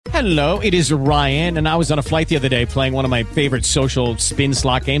Hello, it is Ryan, and I was on a flight the other day playing one of my favorite social spin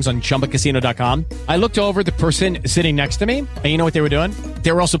slot games on ChumbaCasino.com. I looked over at the person sitting next to me, and you know what they were doing?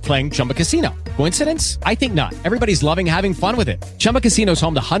 They were also playing Chumba Casino. Coincidence? I think not. Everybody's loving having fun with it. Chumba Casino is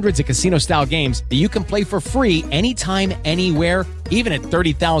home to hundreds of casino-style games that you can play for free anytime, anywhere, even at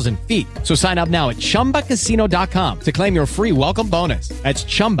 30,000 feet. So sign up now at ChumbaCasino.com to claim your free welcome bonus. That's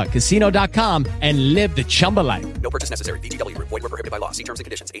ChumbaCasino.com and live the Chumba life. No purchase necessary. VGW. Void where prohibited by law. See terms and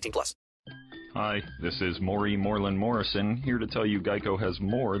conditions. 18+. Hi, this is Maury Moreland Morrison, here to tell you Geico has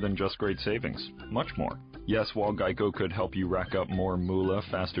more than just great savings. Much more. Yes, while Geico could help you rack up more moolah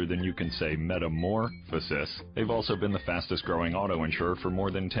faster than you can say metamorphosis, they've also been the fastest growing auto insurer for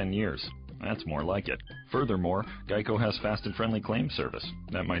more than 10 years. That's more like it. Furthermore, Geico has fast and friendly claim service.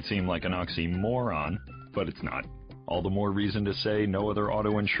 That might seem like an oxymoron, but it's not. All the more reason to say no other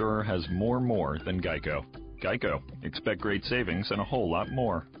auto insurer has more than Geico. Geico. Expect great savings and a whole lot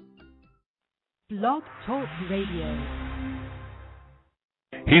more. Blog Talk Radio.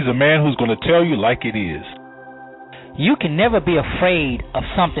 He's a man who's going to tell you like it is. You can never be afraid of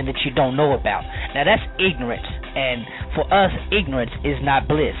something that you don't know about. Now that's ignorance, and for us, ignorance is not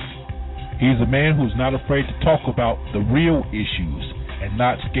bliss. He's a man who's not afraid to talk about the real issues and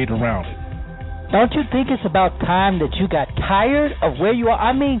not skate around it. Don't you think it's about time that you got tired of where you are?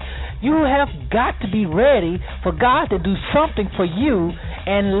 I mean, you have got to be ready for God to do something for you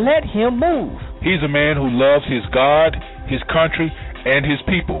and let Him move. He's a man who loves his God, his country, and his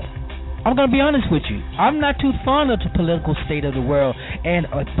people. I'm going to be honest with you. I'm not too fond of the political state of the world, and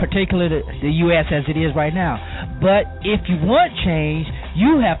particularly the U.S. as it is right now. But if you want change,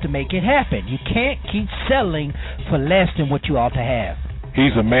 you have to make it happen. You can't keep settling for less than what you ought to have.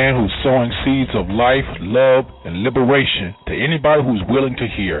 He's a man who's sowing seeds of life, love, and liberation to anybody who's willing to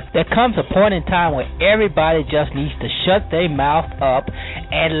hear. There comes a point in time where everybody just needs to shut their mouth up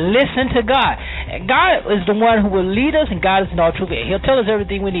and listen to God. And God is the one who will lead us, and God is in all truth. He'll tell us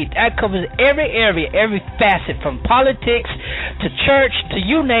everything we need. That covers every area, every facet, from politics to church to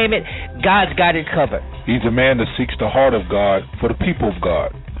you name it. God's got it covered. He's a man that seeks the heart of God for the people of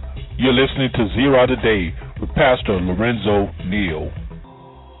God. You're listening to Zero Today with Pastor Lorenzo Neal.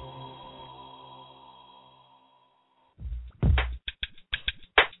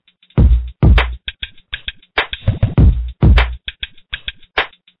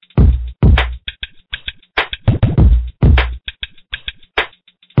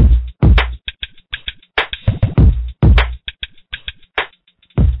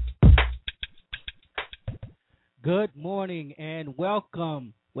 Good morning and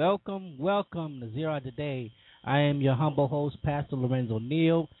welcome to Zero Today. I am your humble host, Pastor Lorenzo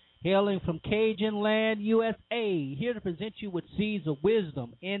Neal, hailing from Cajun Land, USA, here to present you with seeds of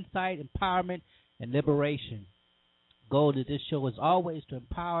wisdom, insight, empowerment, and liberation. Goal of this show is always to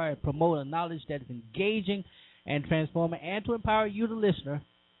empower and promote a knowledge that is engaging and transforming, and to empower you, the listener.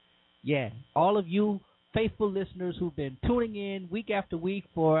 Yeah, all of you faithful listeners who've been tuning in week after week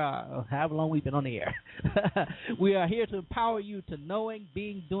for however long we've been on the air. We are here to empower you to knowing,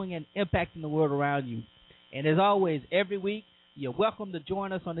 being, doing, and impacting the world around you. And as always, every week, you're welcome to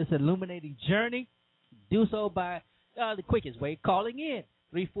join us on this illuminating journey. Do so by the quickest way, calling in,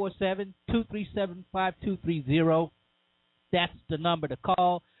 347-237-5230. That's the number to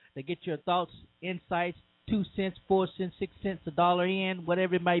call to get your thoughts, insights, 2 cents, 4 cents, 6 cents, $1 in,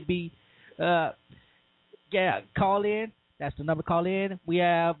 whatever it might be. Yeah, call in. That's the number. Call in. We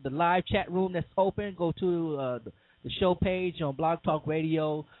have the live chat room that's open. Go to the show page on Blog Talk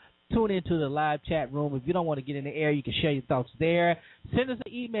Radio. Tune into the live chat room. If you don't want to get in the air, you can share your thoughts there. Send us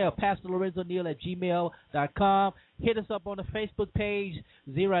an email, pastorlorenzoneal@gmail.com. Hit us up on the Facebook page,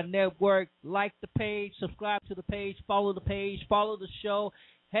 Zero Network. Like the page, subscribe to the page, follow the show.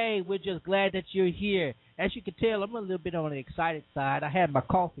 Hey, we're just glad that you're here. As you can tell, I'm a little bit on the excited side. I had my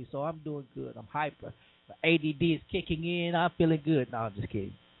coffee, so I'm doing good. I'm hyper. ADD is kicking in. I'm feeling good. No, I'm just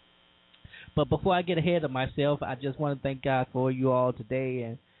kidding. But before I get ahead of myself, I just want to thank God for you all today.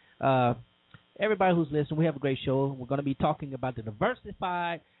 And everybody who's listening, we have a great show. We're going to be talking about the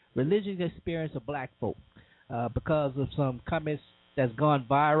diversified religious experience of black folk because of some comments that's gone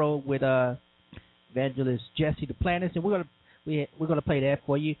viral with evangelist Jesse Duplantis. And we're going to play that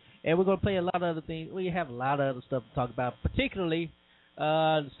for you. And we're going to play a lot of other things. We have a lot of other stuff to talk about, particularly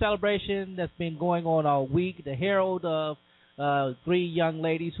the celebration that's been going on all week, the herald of 3 young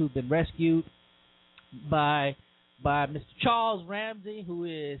ladies who've been rescued by Mr. Charles Ramsey, who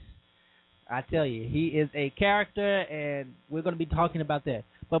is, I tell you, he is a character, and we're going to be talking about that.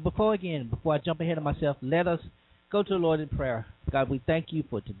 But before I jump ahead of myself, let us go to the Lord in prayer. God, we thank you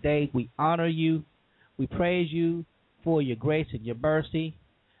for today. We honor you. We praise you for your grace and your mercy.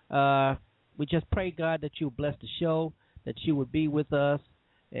 We just pray, God, that you would bless the show, that you would be with us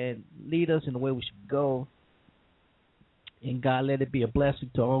and lead us in the way we should go. And, God, let it be a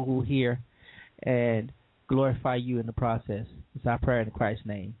blessing to all who hear and glorify you in the process. It's our prayer in Christ's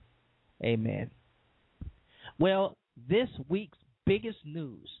name. Amen. Well, this week's biggest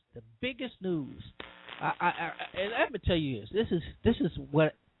news, the biggest news, and let me tell you this is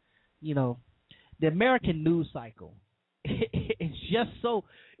what, the American news cycle. It's just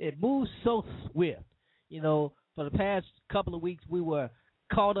it moves so swift. For the past couple of weeks, we were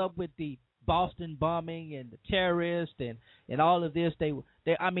caught up with the Boston bombing and the terrorists and all of this. They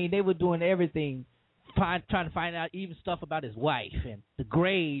were doing everything, trying to find out even stuff about his wife and the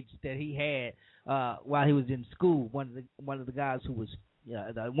grades that he had while he was in school. One of the guys who was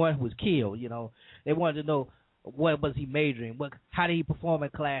the one who was killed. They wanted to know what was he majoring, how did he perform in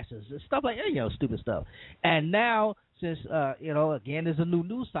classes, stuff like that. Stupid stuff. And now, since again, there's a new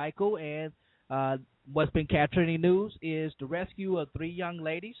news cycle, and what's been capturing the news is the rescue of 3 young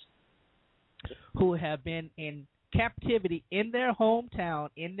ladies who have been in captivity in their hometown,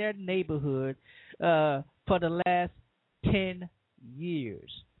 in their neighborhood, for the last 10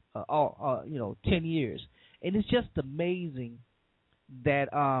 years. 10 years. And it's just amazing that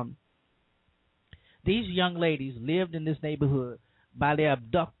these young ladies lived in this neighborhood by their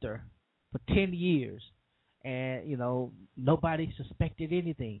abductor for 10 years, and, nobody suspected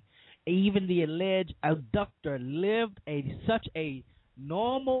anything. Even the alleged abductor lived such a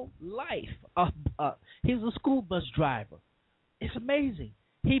normal life. He was a school bus driver. It's amazing.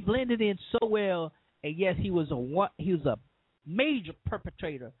 He blended in so well, and yes, he was a major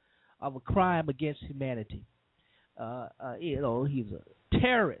perpetrator of a crime against humanity. He's a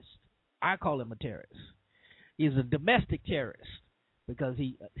terrorist. I call him a terrorist. He's a domestic terrorist because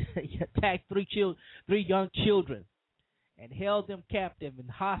he attacked 3 young children and held them captive and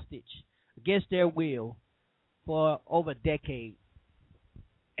hostage against their will for over a decade,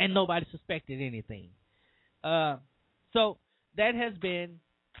 and nobody suspected anything. So that has been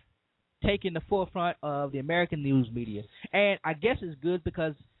taking the forefront of the American news media, and I guess it's good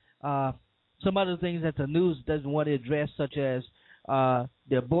because some other things that the news doesn't want to address, such as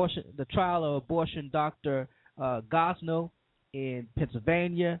the trial of abortion doctor Gosnell in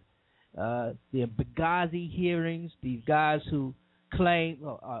Pennsylvania, the Benghazi hearings, these guys who claim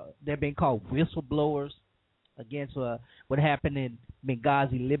they're being called whistleblowers against what happened in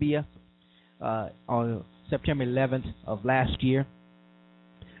Benghazi, Libya, on September 11th of last year.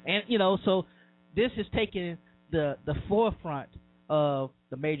 And, so this is taking the forefront of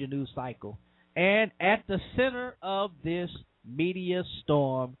the major news cycle. And at the center of this media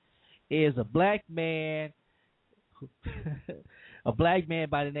storm is a black man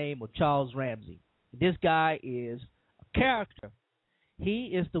by the name of Charles Ramsey. This guy is a character. He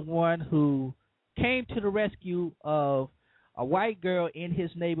is the one who came to the rescue of a white girl in his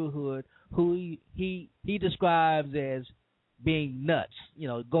neighborhood who he describes as being nuts,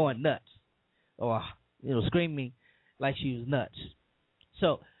 going nuts, or screaming like she was nuts.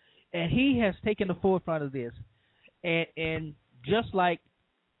 So, and he has taken the forefront of this, and just like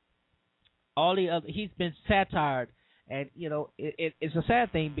all the other, he's been satired, and it's a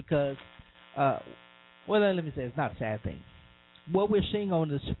sad thing because, let me say it's not a sad thing. What we're seeing on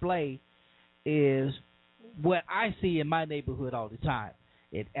display is what I see in my neighborhood all the time.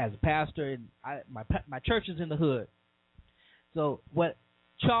 As a pastor, and my church is in the hood. So what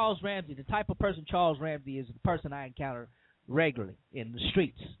Charles Ramsey, the type of person Charles Ramsey is, the person I encounter regularly in the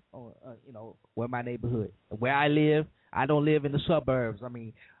streets, where my neighborhood, where I live. I don't live in the suburbs.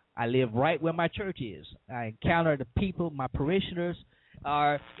 I live right where my church is. I encounter the people, my parishioners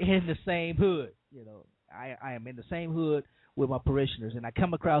are in the same hood. I am in the same hood with my parishioners, and I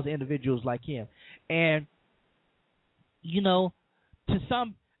come across individuals like him. And to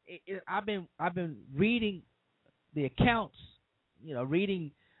some, I've been reading the accounts.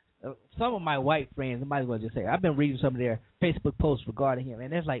 Reading some of my white friends. I might as well just say I've been reading some of their Facebook posts regarding him,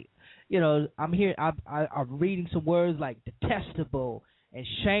 and it's like, I'm here. I'm reading some words like detestable and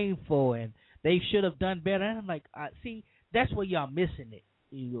shameful, and they should have done better. And I'm like, see, that's where y'all missing it.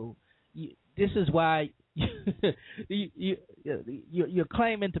 This is why you're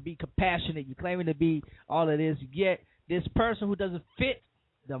claiming to be compassionate. You're claiming to be all of this. Yet this person who doesn't fit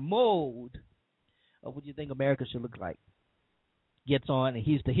the mold of what you think America should look like gets on, and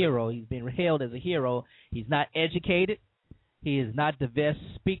he's the hero. He's been hailed as a hero. He's not educated. He is not the best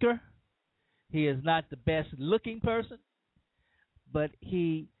speaker. He is not the best looking person. But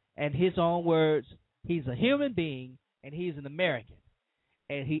he, in his own words, he's a human being, and he's an American.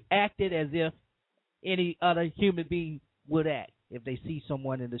 And he acted as if any other human being would act. if they see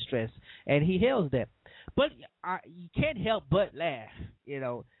someone in distress, and he hails them. But you can't help but laugh.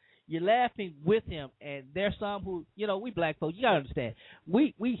 You're laughing with him, and there's some who, we black folks, you gotta understand,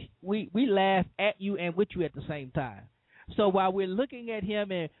 we laugh at you and with you at the same time. So while we're looking at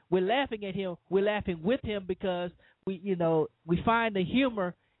him and we're laughing at him, we're laughing with him because we find the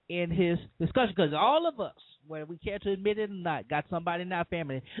humor in his discussion. Because all of us, whether we care to admit it or not, got somebody in our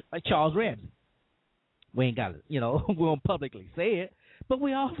family like Charles Ramsey. We ain't got it, we won't publicly say it, but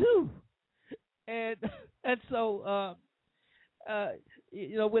we all do. And so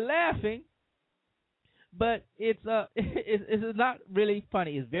we're laughing, but it's not really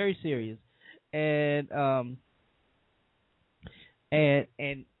funny. It's very serious,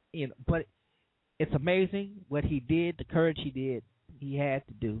 but it's amazing what he did, the courage he had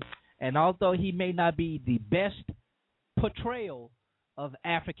to do. And although he may not be the best portrayal of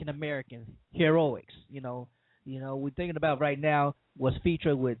African American heroics, we're thinking about right now was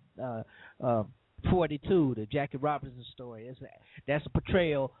featured with 42, the Jackie Robinson story. That's a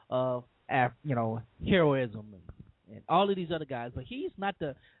portrayal of heroism and all of these other guys. But he's not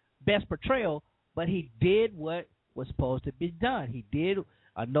the best portrayal, but he did what was supposed to be done. He did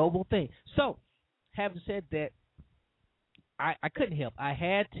a noble thing. So, having said that, I couldn't help. I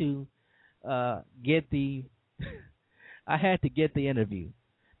had to get the interview.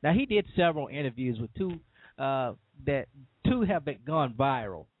 Now, he did several interviews with two have gone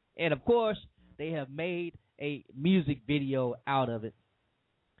viral, and of course, they have made a music video out of it.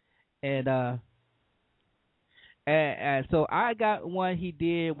 And so I got one he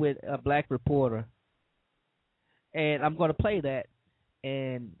did with a black reporter, and I'm going to play that,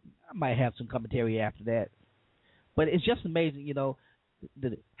 and I might have some commentary after that. But it's just amazing,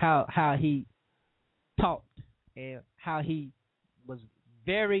 how he talked and how he was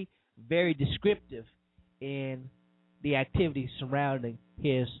very, very descriptive in the activities surrounding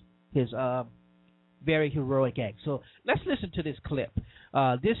his very heroic act. So let's listen to this clip.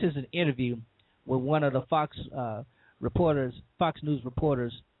 This is an interview with one of the Fox News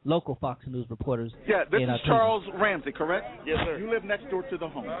reporters, local Fox News reporters. Yeah, this is Charles Ramsey, correct? Yes, sir. You live next door to the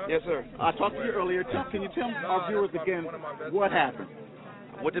home. Yes, sir. I talked to you earlier. Can you tell our viewers again what happened?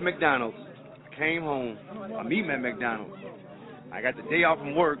 I went to McDonald's. I came home. I meet him at McDonald's. I got the day off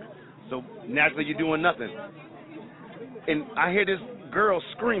from work, so naturally you're doing nothing. And I hear this girl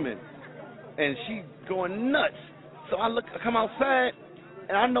screaming, and she going nuts. So I come outside,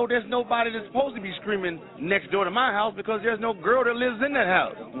 and I know there's nobody that's supposed to be screaming next door to my house because there's no girl that lives in that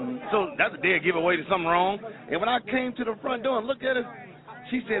house. So that's a dead giveaway to something wrong. And when I came to the front door and looked at her,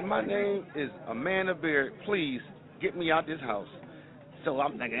 she said, "My name is Amanda Beard. Please get me out this house." So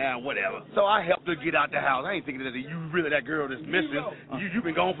I'm thinking, whatever. So I helped her get out the house. I ain't thinking that you really that girl that's missing. You've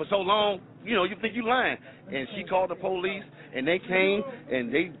been gone for so long, you think you lying. And she called the police, and they came,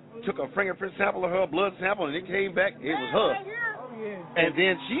 and they took a fingerprint sample of her, blood sample, and it came back, it was her. And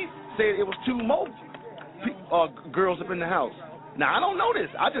then she said it was two more girls up in the house. Now, I don't know this.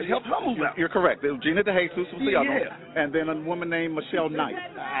 I just helped her move out. You're correct. It was Gina DeJesus was the other one. And then a woman named Michelle Knight.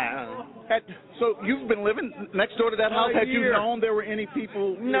 So you've been living next door to that house? Had you known there were any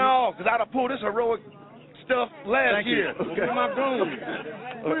people? No, because I'd have pulled this heroic stuff last year. Okay. What am I doing?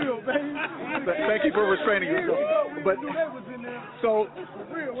 Thank you for restraining yourself. But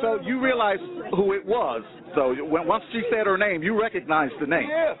so you realized who it was. So once she said her name, you recognized the name.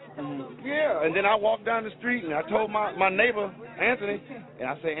 Yeah. Yeah. And then I walked down the street and I told my neighbor, Anthony, and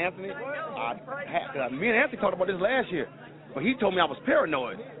I said, Anthony, me and Anthony talked about this last year. But he told me I was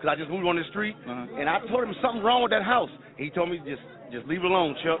paranoid because I just moved on the street, and I told him something wrong with that house. He told me just leave it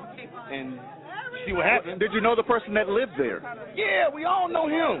alone, Chuck, and see what happened. Did you know the person that lived there? Yeah, we all know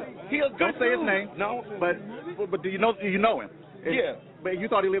him. Don't say his name. No, but do you know him? Yeah. But you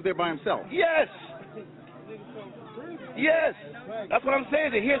thought he lived there by himself? Yes. Yes. That's what I'm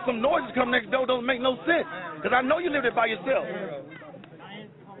saying. To hear some noises come next door don't make no sense because I know you live there by yourself.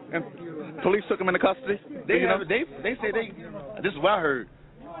 And police took him into custody? They say this is what I heard.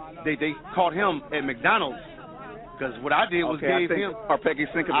 They caught him at McDonald's because what I did was gave him. Or Peggy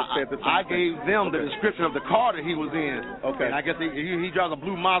Sienkiewicz said the same I thing. gave them the description of the car that he was in. Okay. And I guess he drives a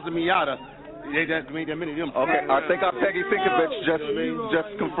blue Mazda Miata. They just made that many of them. Okay. I think our Peggy Sienkiewicz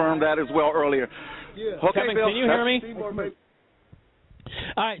just confirmed that as well earlier. Okay, Kevin, Bill, can you hear me?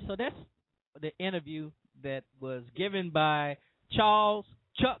 All right, so that's the interview that was given by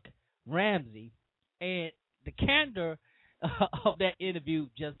Chuck Ramsey, and the candor of that interview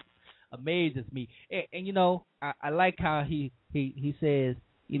just amazes me. And I like how he says,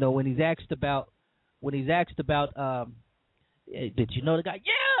 when he's asked about, did you know the guy?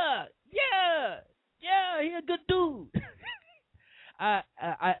 Yeah, he's a good dude.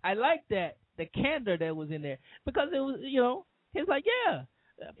 I like that the candor that was in there because it was he's like yeah.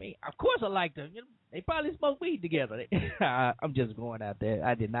 I mean, of course I liked them. They probably smoked weed together. I'm just going out there.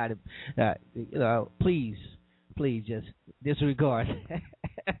 I did not. Please just disregard.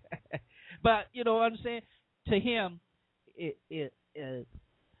 But what I'm saying to him,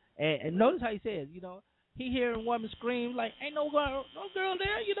 and notice how he says, he hearing women scream like, "Ain't no girl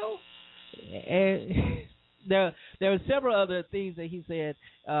there," And there were several other things that he said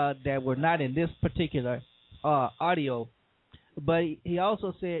that were not in this particular audio. But he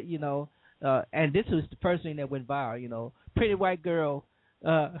also said, and this was the first thing that went viral, pretty white girl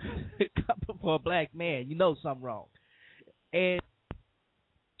coming for a black man, something wrong. And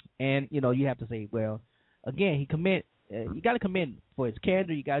you have to say, well, again, you got to commend for his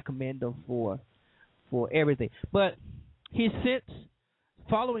candor, you got to commend him for everything. But he since,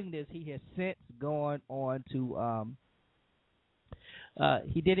 following this, he has since gone on to,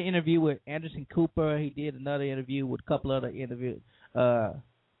 he did an interview with Anderson Cooper. He did another interview with a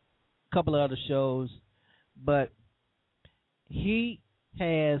couple other shows, but he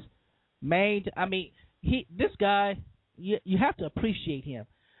has made. I mean, this guy. You have to appreciate him.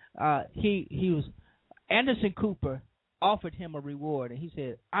 He was Anderson Cooper offered him a reward, and he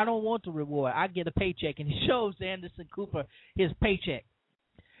said, "I don't want the reward. I get a paycheck." And he shows Anderson Cooper his paycheck,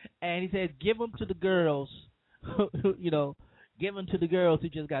 and he said, "Give them to the girls, Give them to the girls who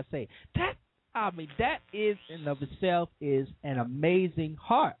just got saved." That is in of itself is an amazing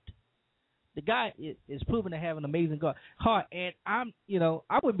heart. The guy is proven to have an amazing heart, and I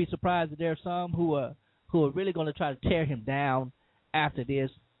wouldn't be surprised if there are some who are really going to try to tear him down after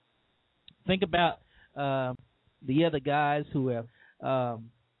this. Think about the other guys who have done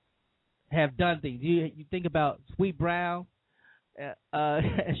things. You think about Sweet Brown.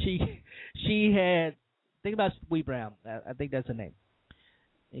 She had. Think about Sweet Brown. I think that's her name.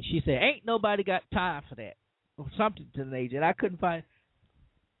 And she said, "Ain't nobody got time for that," or something to the nature. And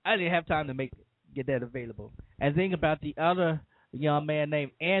I didn't have time to get that available. And think about the other young man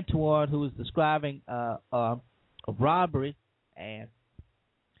named Antoine who was describing a robbery, and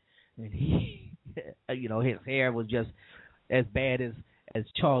he, his hair was just as bad as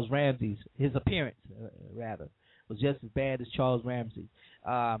Charles Ramsey's. His appearance, rather, was just as bad as Charles Ramsey.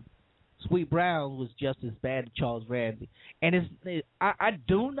 Sweet Brown was just as bad as Charles Ramsey. And I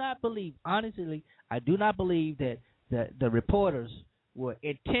do not believe, honestly, that the reporters were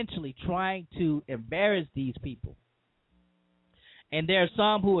intentionally trying to embarrass these people. And there are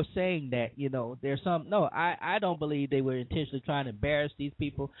some who are saying that, I don't believe they were intentionally trying to embarrass these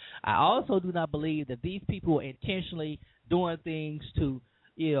people. I also do not believe that these people were intentionally doing things to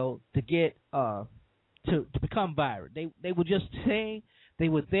get, to become viral. They were just saying they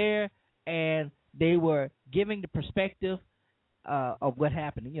were there, and they were giving the perspective of what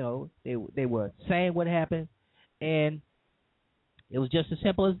happened. They were saying what happened, and it was just as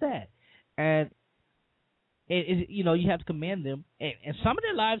simple as that. And you have to commend them. And some of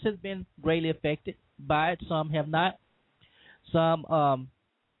their lives have been greatly affected by it. Some have not. Some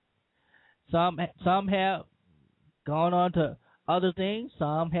have gone on to other things.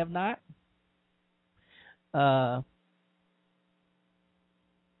 Some have not.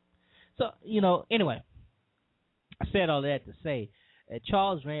 So, anyway, I said all that to say that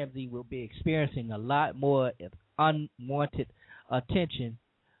Charles Ramsey will be experiencing a lot more unwanted attention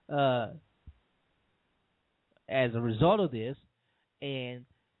as a result of this, and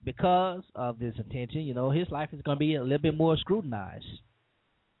because of this attention, his life is going to be a little bit more scrutinized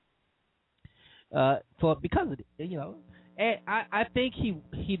because of it, And I think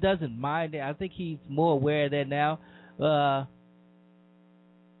he doesn't mind it. I think he's more aware of that now.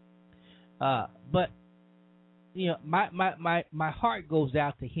 But my heart goes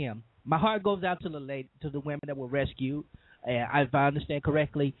out to him. My heart goes out to the women that were rescued. And if I understand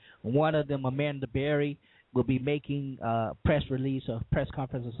correctly, one of them, Amanda Berry, will be making a press release or press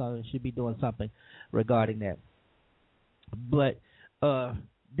conference or something. Should be doing something regarding that. But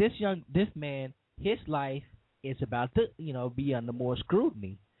this man, his life is about to be under more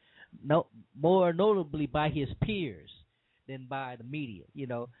scrutiny, more notably by his peers than by the media.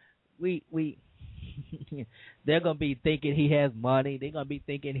 We they're gonna be thinking he has money. They're gonna be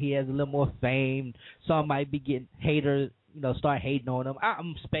thinking he has a little more fame. Some might be getting haters, start hating on him.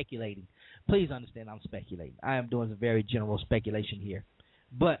 I'm speculating. Please understand, I'm speculating. I am doing a very general speculation here,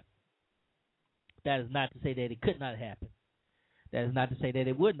 but that is not to say that it could not happen. That is not to say that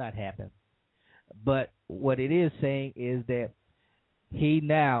it would not happen. But what it is saying is that he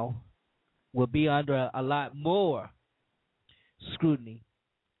now will be under a lot more scrutiny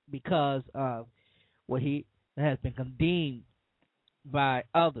because of what he has been condemned by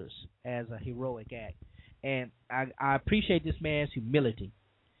others as a heroic act. And I appreciate this man's humility.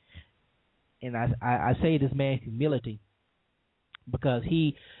 And I say this man's humility because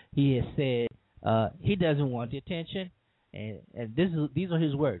he has said he doesn't want the attention. And these are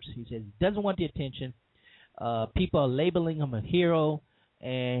his words. He says he doesn't want the attention. People are labeling him a hero.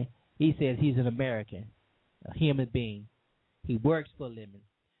 And he says he's an American, a human being. He works for a living.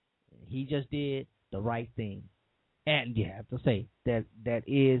 He just did the right thing. And you have to say that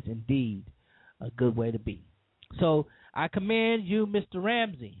is indeed a good way to be. So I commend you, Mr.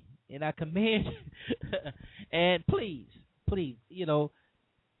 Ramsey, and I commend and please, you know,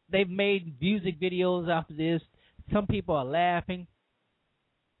 they've made music videos after this. Some people are laughing.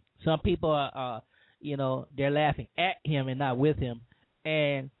 Some people are you know, they're laughing at him and not with him.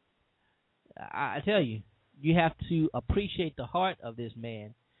 And I tell you, you have to appreciate the heart of this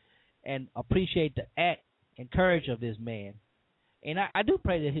man and appreciate the act and courage of this man. And I do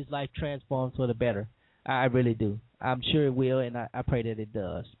pray that his life transforms for the better. I really do. I'm sure it will, and I pray that it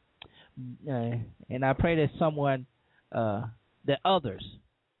does. And I pray that someone, that others,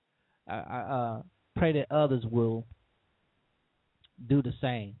 I pray that others will do the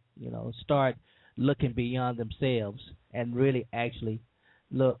same. You know, start looking beyond themselves and really actually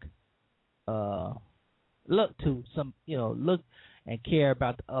look to some, you know, look and care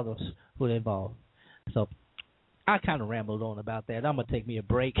about the others who are involved. So I kind of rambled on about that. I'm gonna take me a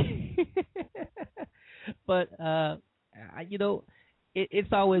break, but you know, it's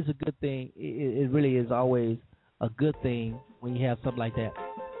always a good thing. It really is always a good thing when you have something like that.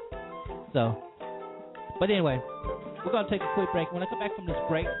 So, but anyway, we're gonna take a quick break. When I come back from this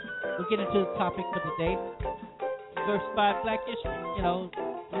break, we'll get into the topic for today: diversified Black history. You know,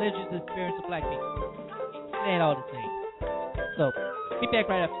 religious experience of Black people. It ain't all the same. So, be back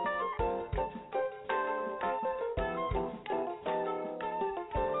right after.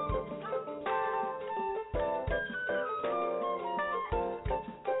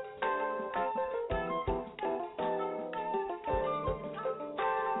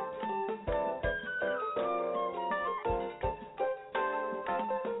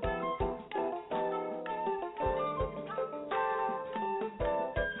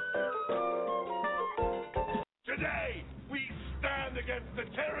 Today, we stand against the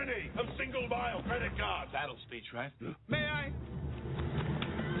tyranny of single-mile credit cards. Battle speech, right? May I?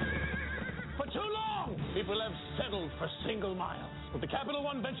 For too long, people have settled for single miles. With the Capital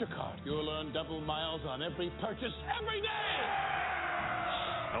One Venture Card, you'll earn double miles on every purchase every day.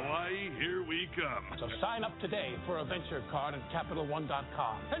 Hawaii, here we come. So sign up today for a venture card at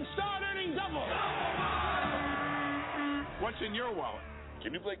CapitalOne.com and start earning double. What's in your wallet?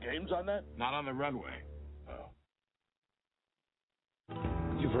 Can you play games on that? Not on the runway.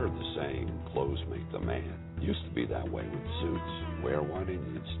 You've heard the saying, clothes make the man. Used to be that way with suits. Wear one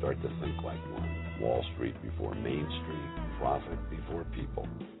and you'd start to think like one. Wall Street before Main Street, profit before people.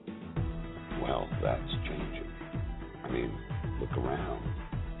 Well, that's changing. I mean, look around.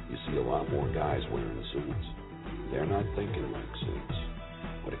 You see a lot more guys wearing suits. They're not thinking like suits.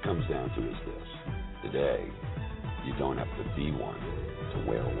 What it comes down to is this. Today, you don't have to be one to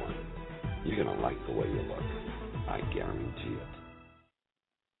wear one. You're going to like the way you look. I guarantee it.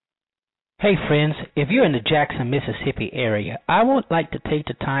 Hey friends, if you're in the Jackson, Mississippi area, I would like to take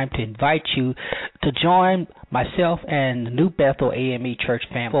the time to invite you to join myself and the New Bethel AME Church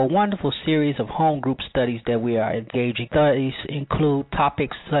family for a wonderful series of home group studies that we are engaging. Studies include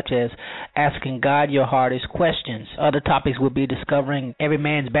topics such as asking God your hardest questions. Other topics will be discovering every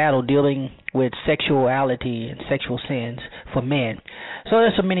man's battle dealing with sexuality and sexual sins for men. So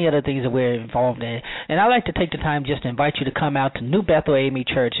there's so many other things that we're involved in. And I'd like to take the time just to invite you to come out to New Bethel AME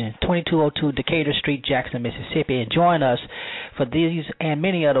Church in 2202 Decatur Street, Jackson, Mississippi, and join us for these and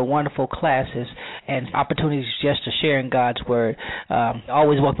many other wonderful classes and opportunities just to share in God's Word.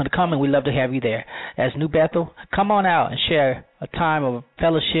 Always welcome to come, and we'd love to have you there. As New Bethel, come on out and share a time of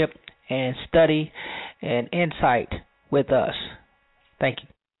fellowship and study and insight with us. Thank you.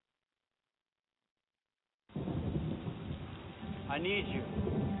 I need you.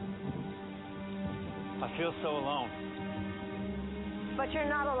 I feel so alone. But you're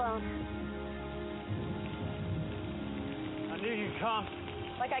not alone. I knew you'd come.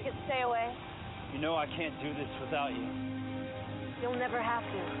 Like I could stay away. You know I can't do this without you. You'll never have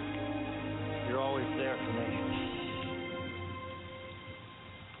to. You're always there for me.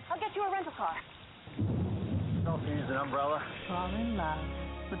 I'll get you a rental car. Don't use an umbrella. Fall in love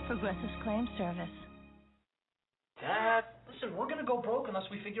with Progressive Claim Service. Dad, listen, we're going to go broke unless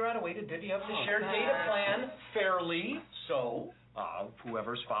we figure out a way to divvy up the shared data plan fairly. So,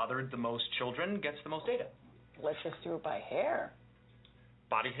 whoever's fathered the most children gets the most data. Let's just do it by hair.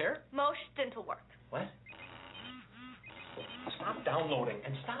 Body hair? Mosh dental work. What? Stop downloading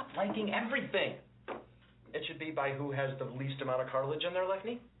and stop liking everything. It should be by who has the least amount of cartilage in their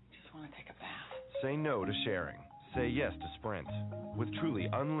liking. Just want to take a bath. Say no to sharing. Say yes to Sprint. With truly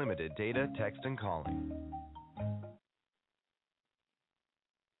unlimited data, text, and calling.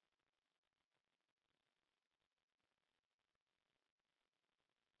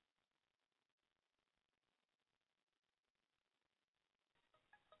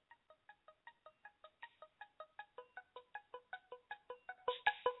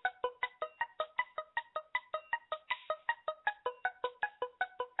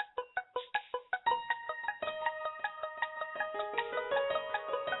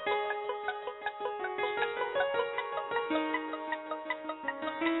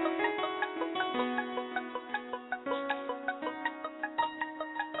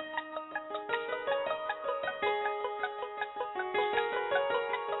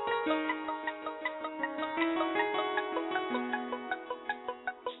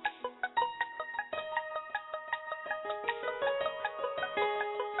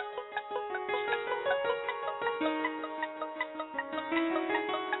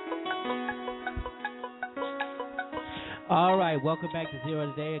 All right, welcome back to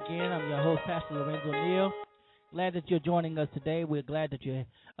Zero Today again. I'm your host, Pastor Lorenzo Neal. Glad that you're joining us today. We're glad that you're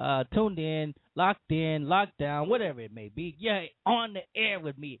tuned in, locked down, whatever it may be. Yeah, on the air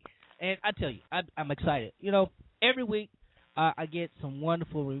with me. And I tell you, I'm excited. You know, every week I get some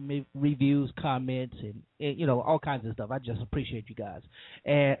wonderful reviews, comments, and you know, all kinds of stuff. I just appreciate you guys.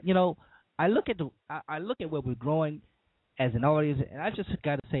 And you know, I look at where we're growing as an audience, and I just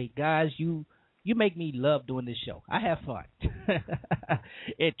got to say, guys, you make me love doing this show. I have fun.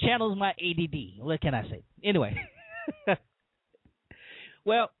 It channels my ADD. What can I say? Anyway.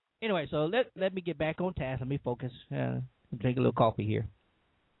 Well, anyway, so let me get back on task. Let me focus. Drink a little coffee here.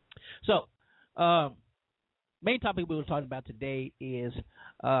 So, main topic we were talking about today is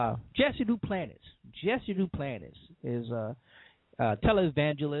Jesse Duplantis. Jesse Duplantis is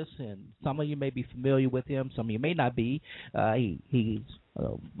televangelist, and some of you may be familiar with him. Some of you may not be. He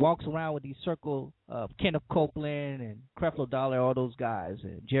walks around with the circle of Kenneth Copeland and Creflo Dollar, all those guys,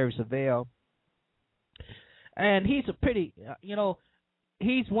 and Jerry Savelle. And he's a pretty,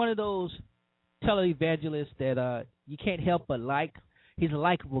 he's one of those televangelists that you can't help but like. He's a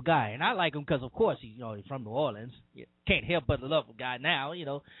likable guy, and I like him because, of course, he's from New Orleans. You can't help but love a guy now,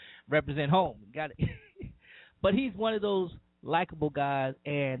 represent home. Got it. But he's one of those likable guys,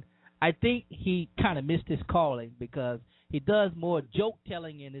 and I think he kind of missed his calling because he does more joke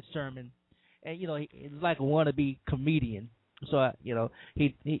telling in his sermon, and he's like a wannabe comedian. So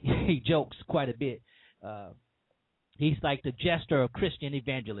he jokes quite a bit. He's like the jester of Christian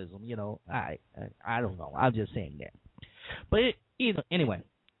evangelism. I don't know. I'm just saying that. But anyway,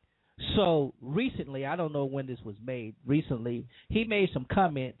 so recently, I don't know when this was made. Recently, he made some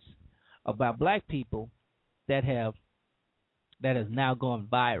comments about black people that has now gone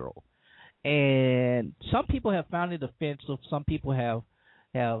viral. And some people have found it offensive. Some people have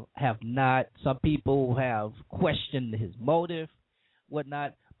not. Some people have questioned his motive,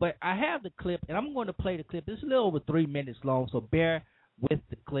 whatnot. But I have the clip, and I'm going to play the clip. It's a little over 3 minutes long, so bear with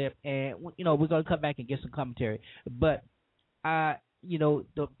the clip. And, we're going to come back and get some commentary. But,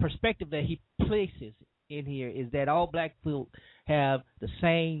 the perspective that he places in here is that all black people have the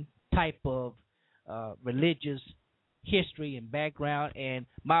same type of religious history and background, and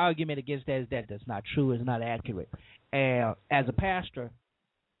my argument against that is that that's not true, it's not accurate. And as a pastor,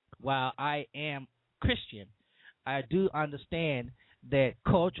 while I am Christian, I do understand that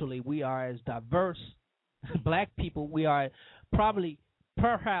culturally we are as diverse. Black people, we are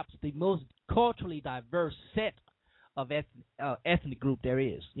perhaps the most culturally diverse set of ethnic group there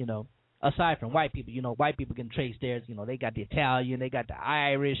is, aside from white people. White people can trace theirs. They got the Italian, they got the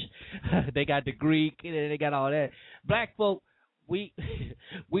Irish, they got the Greek, they got all that. Black folk, we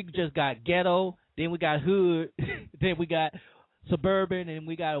just got ghetto, then we got hood, then we got suburban, and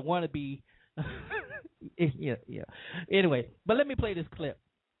we got a wannabe. Yeah. Anyway, but let me play this clip,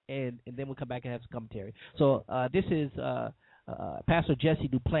 and then we'll come back and have some commentary. So this is Pastor Jesse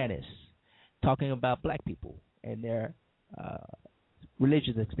Duplantis talking about black people and their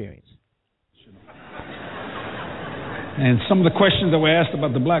religious experience. And some of the questions that were asked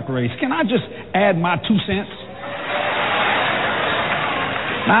about the black race. Can I just add my 2 cents?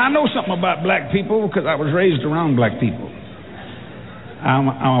 Now, I know something about black people because I was raised around black people.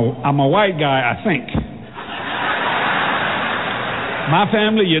 I'm a white guy, I think. My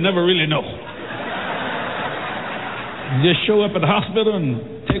family, you never really know. You just show up at the hospital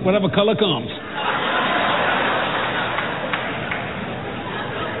and take whatever color comes.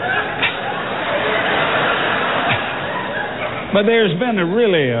 But there's been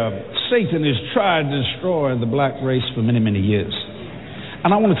Satan has tried to destroy the black race for many, many years.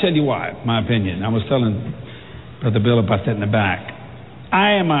 And I want to tell you why, my opinion. I was telling Brother Bill about that in the back.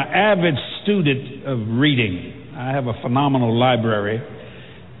 I am an avid student of reading. I have a phenomenal library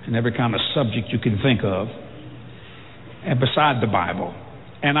in every kind of subject you can think of, and beside the Bible.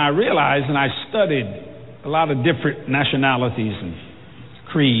 And I realized, and I studied a lot of different nationalities and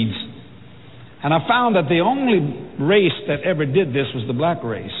creeds, and I found that the only race that ever did this was the black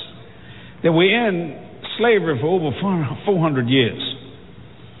race. That we're in slavery for over 400 years.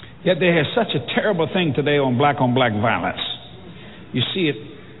 Yet there is such a terrible thing today on black violence. You see it,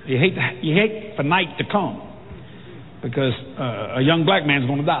 you hate for night to come because a young black man's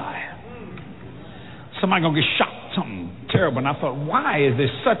going to die. Somebody's going to get shot, something terrible. And I thought, why is there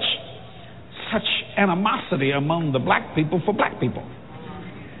such animosity among the black people for black people?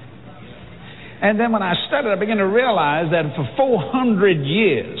 And then when I studied, I began to realize that for 400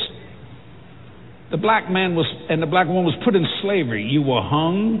 years, the black man and the black woman was put in slavery. You were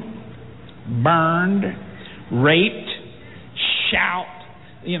hung, burned, raped, shot,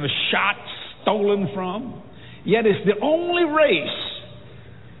 stolen from. Yet it's the only race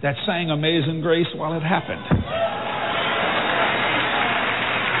that sang Amazing Grace while it happened.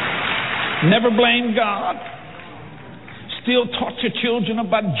 Never blamed God. Still taught your children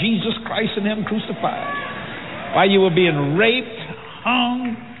about Jesus Christ and Him crucified. While you were being raped,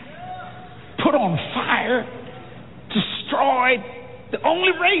 hung, put on fire, destroyed. The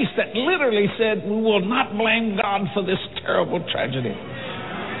only race that literally said, we will not blame God for this terrible tragedy.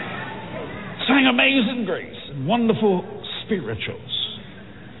 Sang Amazing Grace, wonderful spirituals.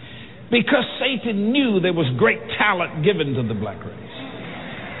 Because Satan knew there was great talent given to the black race.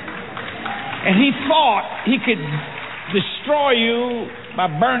 And he thought he could destroy you by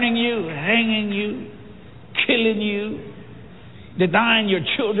burning you, hanging you, killing you, denying your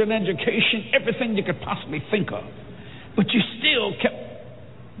children education, everything you could possibly think of. But you still kept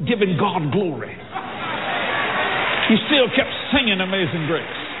giving God glory. You still kept singing Amazing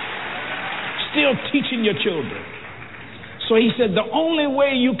Grace. Still teaching your children. So he said the only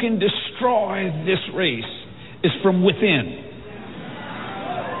way you can destroy this race is from within.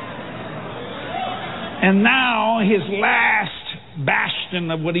 And now his last bastion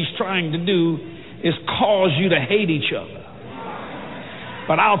of what he's trying to do is cause you to hate each other.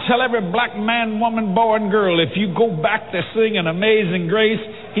 But I'll tell every black man, woman, boy, and girl, if you go back to singing Amazing Grace,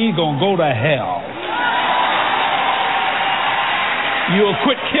 he's going to go to hell. You'll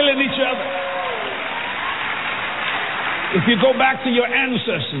quit killing each other. If you go back to your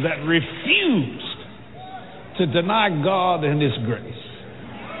ancestors that refused to deny God and His grace,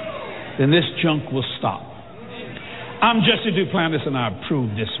 then this junk will stop. I'm Jesse Duplantis, and I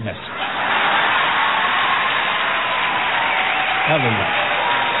approve this message. Hallelujah.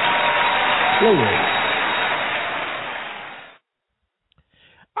 Glory.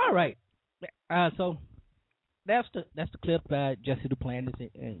 All right. So that's the clip by Jesse Duplantis,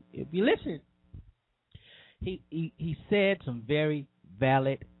 and if you listen, he said some very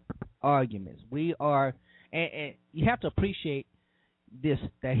valid arguments. We are, and you have to appreciate this,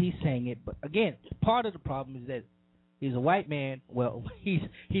 that he's saying it. But again, part of the problem is that he's a white man. Well, he's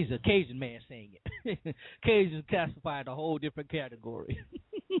a Cajun man saying it. Cajun classified a whole different category.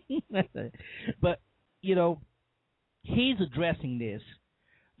 But he's addressing this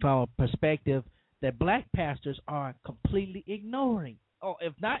from a perspective that black pastors are completely ignoring, or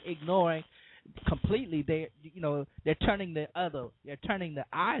if not ignoring completely, they're turning the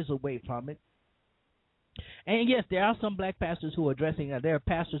eyes away from it. And yes, there are some black pastors who are addressing that. There are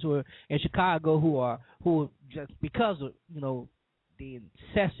pastors who are in Chicago who just because of the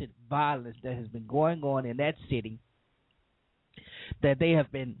incessant violence that has been going on in that city, that they have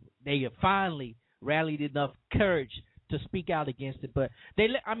finally rallied enough courage to speak out against it. But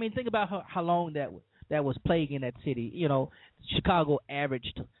think about how long that was plaguing that city. Chicago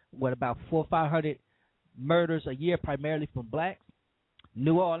averaged about 400 or 500 murders a year, primarily from blacks.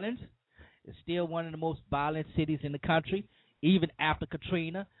 New Orleans is still one of the most violent cities in the country, even after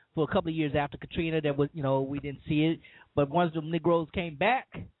Katrina. For a couple of years after Katrina, there was, we didn't see it, but once the Negroes came back,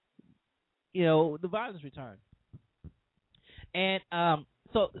 the violence returned. And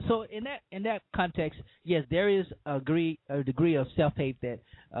so in that context, yes, there is a degree of self-hate that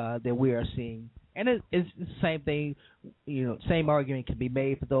we are seeing, and it's the same thing. Same argument can be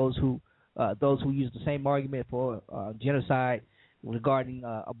made for those who use the same argument for genocide regarding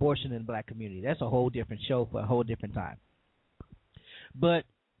abortion in the black community. That's a whole different show for a whole different time. But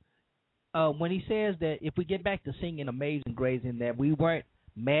when he says that if we get back to singing Amazing Grace, in that we weren't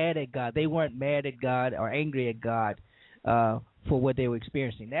mad at God, they weren't mad at God or angry at God, for what they were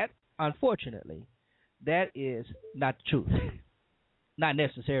experiencing. That, unfortunately, that is not the truth. Not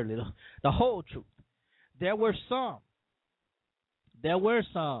necessarily the whole truth. There were some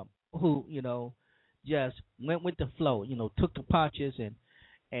who, just went with the flow, took the punches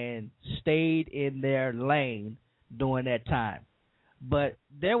and stayed in their lane during that time. But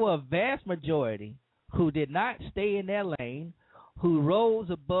there were a vast majority who did not stay in their lane, who rose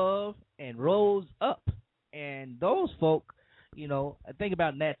above and rose up. And those folk, I think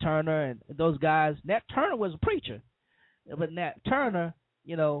about Nat Turner and those guys. Nat Turner was a preacher, but Nat Turner,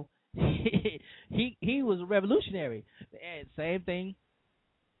 he was a revolutionary. And same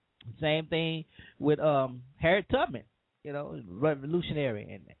thing with Harriet Tubman,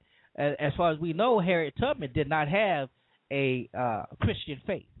 revolutionary. And as far as we know, Harriet Tubman did not have a Christian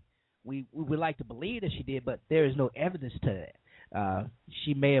faith. We would like to believe that she did, but there is no evidence to that.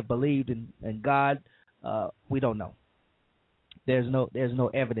 She may have believed in God. We don't know. There's no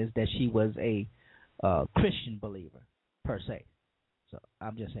evidence that she was a Christian believer per se. So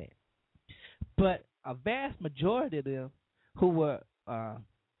I'm just saying. But a vast majority of them who were,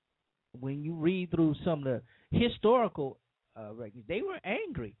 when you read through some of the historical records, they were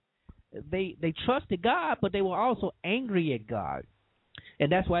angry. They trusted God, but they were also angry at God.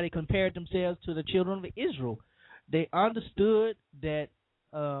 And that's why they compared themselves to the children of Israel. They understood that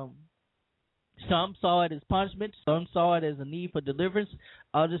some saw it as punishment, some saw it as a need for deliverance,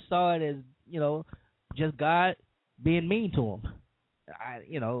 others saw it as, just God being mean to them.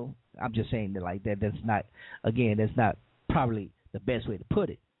 I'm just saying that like that. That's not probably the best way to put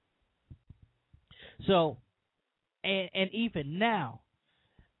it. So, and even now,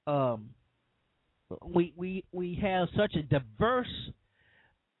 we have such a diverse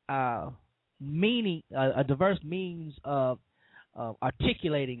diverse means of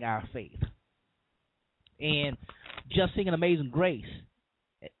articulating our faith. And just singing Amazing Grace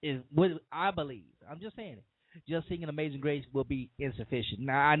is what I believe. I'm just saying it. Just singing Amazing Grace will be insufficient.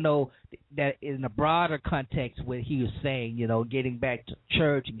 Now, I know that in a broader context what he was saying, getting back to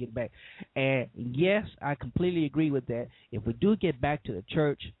church and getting back. And, yes, I completely agree with that. If we do get back to the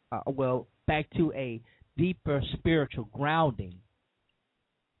church, back to a deeper spiritual grounding,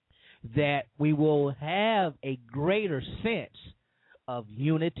 that we will have a greater sense of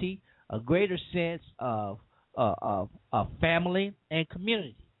unity, a greater sense of family and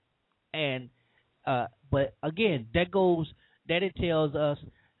community. And but again, that entails us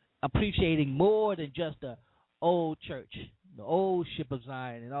appreciating more than just the old church, the old ship of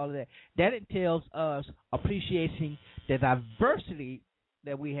Zion and all of that. That entails us appreciating the diversity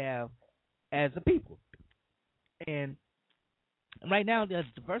that we have as a people. And right now, the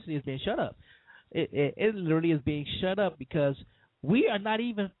diversity is being shut up. It literally is being shut up because we are not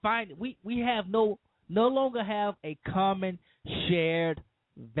even finding. We have no longer have a common shared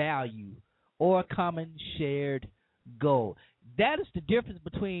value or a common shared goal. That is the difference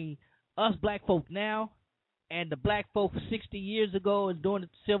between us black folk now and the black folk 60 years ago and during the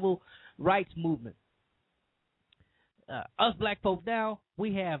civil rights movement. Us black folk now,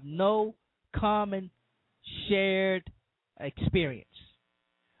 we have no common shared experience.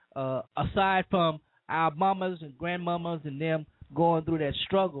 Aside from our mamas and grandmamas and them going through that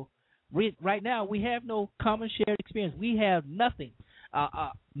struggle, right now we have no common shared experience. We have nothing.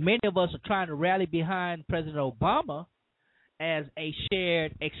 Many of us are trying to rally behind President Obama as a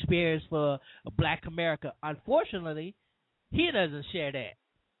shared experience for Black America. Unfortunately, he doesn't share that.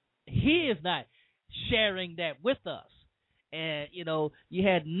 He is not sharing that with us. And, you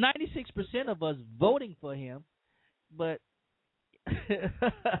had 96% of us voting for him, but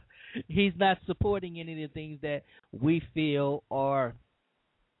he's not supporting any of the things that we feel are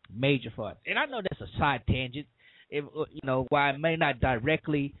major for us. And I know that's a side tangent. While it may not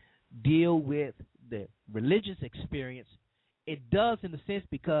directly deal with the religious experience, it does in a sense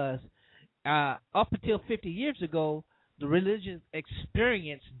because up until 50 years ago, the religious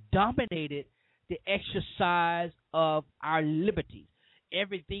experience dominated the exercise of our liberties.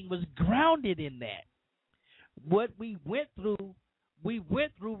 Everything was grounded in that. What we went through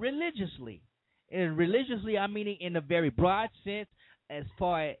religiously. And religiously, I mean in a very broad sense, as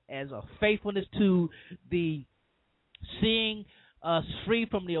far as a faithfulness to the seeing us free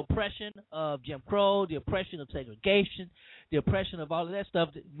from the oppression of Jim Crow, the oppression of segregation, the oppression of all of that stuff.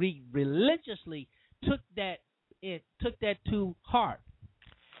 We religiously took that to heart,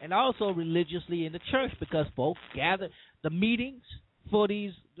 and also religiously in the church because folks gathered the meetings for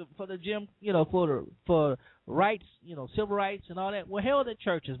rights, civil rights and all that were held at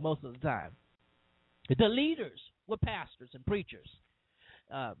churches most of the time. The leaders were pastors and preachers,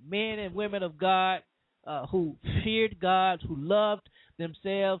 men and women of God who feared God, who loved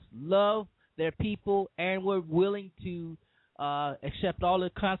themselves, loved their people, and were willing to accept all the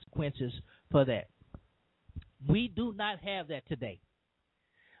consequences for that. We do not have that today.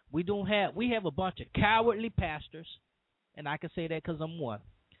 We have a bunch of cowardly pastors, and I can say that because I'm one.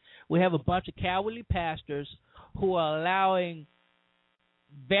 We have a bunch of cowardly pastors who are allowing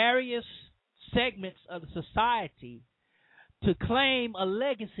various segments of the society to claim a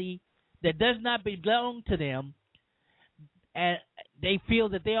legacy that does not belong to them, and they feel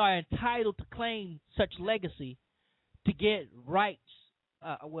that they are entitled to claim such legacy to get rights.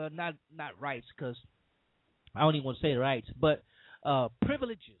 Well, not rights, because I don't even want to say the rights, but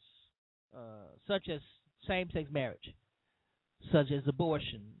privileges, such as same-sex marriage, such as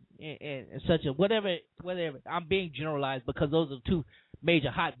abortion, and such as whatever. I'm being generalized because those are two major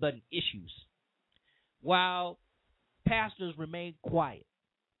hot-button issues. While pastors remain quiet,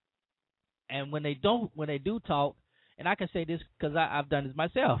 and when they do talk, and I can say this because I've done this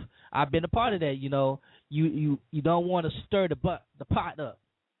myself. I've been a part of that. You don't want to stir the pot up.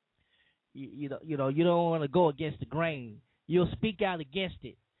 You don't want to go against the grain. You'll speak out against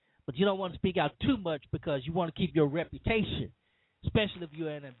it, but you don't want to speak out too much because you want to keep your reputation, especially if you're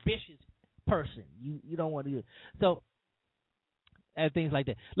an ambitious person. You don't want to do it. So, and things like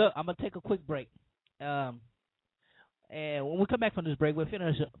that. Look, I'm going to take a quick break. And when we come back from this break, we'll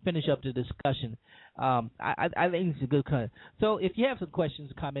finish up the discussion. I think it's a good cut. So if you have some questions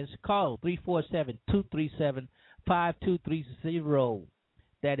or comments, call 347-237-5230.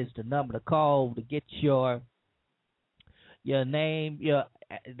 That is the number to call to get your name,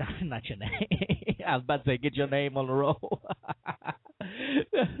 not your name. I was about to say get your name on the roll.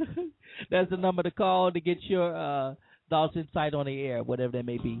 That's the number to call to get your thoughts, insight on the air, whatever that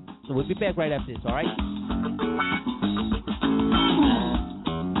may be. So we'll be back right after this, all right?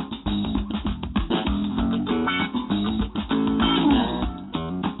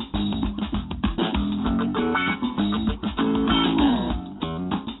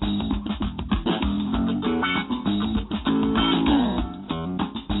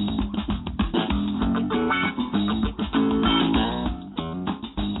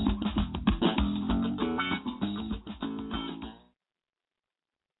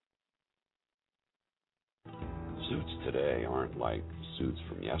 Suits today aren't like suits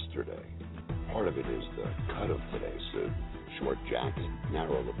from yesterday. Part of it is the cut of today's suit. Short jacket,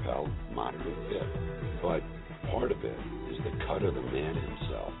 narrow lapel, moderate fit. But part of it is the cut of the man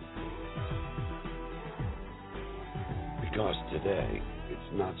himself. Because today,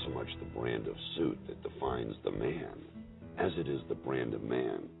 it's not so much the brand of suit that defines the man, as it is the brand of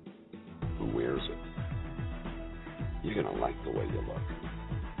man who wears it. You're going to like the way you look.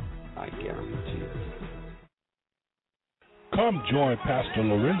 I guarantee it. Come join Pastor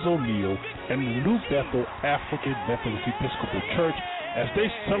Lorenzo Neal and the New Bethel African Methodist Episcopal Church as they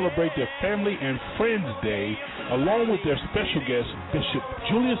celebrate their Family and Friends Day along with their special guest, Bishop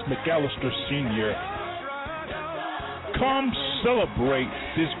Julius McAllister Sr. Come celebrate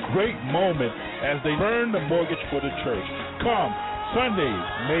this great moment as they burn the mortgage for the church. Come Sunday,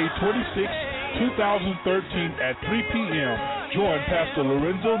 May 26, 2013 at 3 p.m. Join Pastor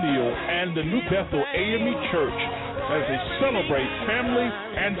Lorenzo Neal and the New Bethel AME Church as they celebrate family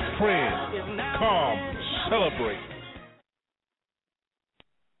and friends. Come celebrate.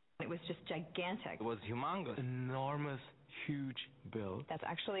 It was just gigantic. It was humongous, enormous, huge bill. That's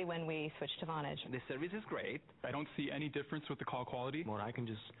actually when we switched to Vonage. The service is great. I don't see any difference with the call quality. More, I can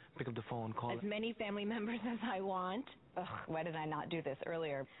just pick up the phone and call as many family members as I want. Ugh, why did I not do this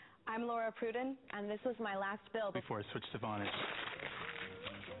earlier? I'm Laura Pruden, and this was my last bill before I switched to Vonage.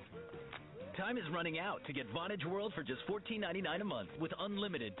 Time is running out to get Vonage World for just $14.99 a month with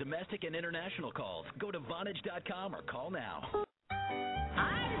unlimited domestic and international calls. Go to Vonage.com or call now.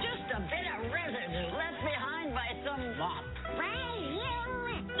 I'm just a bit of residue left behind by some wop.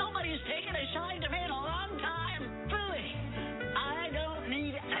 Nobody's taken a shine to me in a long time. Phooey, I don't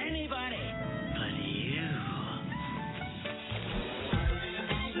need anybody but you.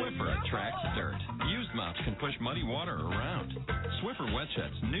 Swiffer attracts dirt. Used mops can push muddy water around. Swiffer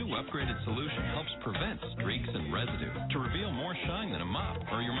WetJet's new upgraded solution helps prevent streaks and residue to reveal more shine than a mop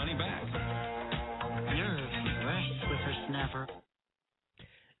or your money back. You're the best Swiffer snapper.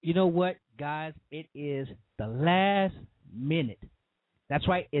 You know what, guys? It is the last minute. That's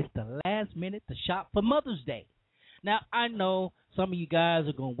right. It's the last minute to shop for Mother's Day. Now, I know some of you guys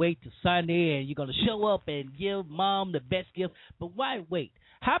are going to wait till Sunday and you're going to show up and give mom the best gift. But why wait?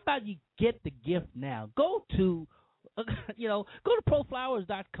 How about you get the gift now? Go to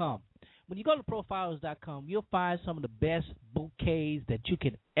proflowers.com. When you go to proflowers.com, you'll find some of the best bouquets that you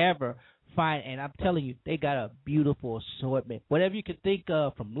can ever Fine, and I'm telling you, they got a beautiful assortment. Whatever you can think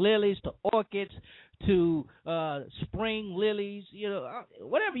of, from lilies to orchids to spring lilies,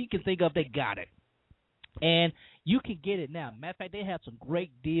 whatever you can think of, they got it. And you can get it now. Matter of fact, they have some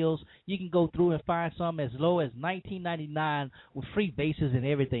great deals. You can go through and find some as low as $19.99 with free bases and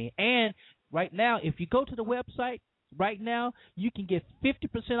everything. And right now, if you go to the website, right now, you can get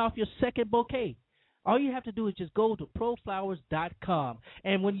 50% off your second bouquet. All you have to do is just go to proflowers.com.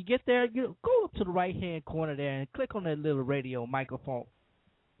 And when you get there, go up to the right-hand corner there and click on that little radio microphone.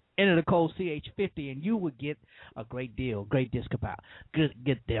 Enter the code CH50, and you will get a great deal, great discount.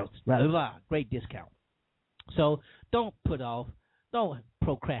 Great discount. So don't put off. Don't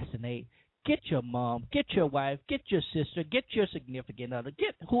procrastinate. Get your mom, get your wife, get your sister, get your significant other,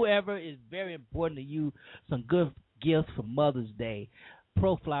 get whoever is very important to you some good gifts for Mother's Day.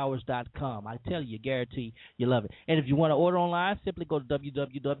 Proflowers.com. I tell you, guarantee you love it. And if you want to order online, simply go to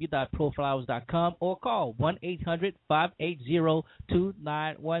www.proflowers.com or call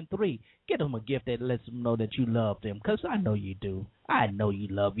 1-800-580-2913. Get them a gift that lets them know that you love them, because I know you do. I know you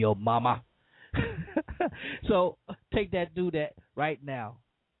love your mama. So take that, do that right now.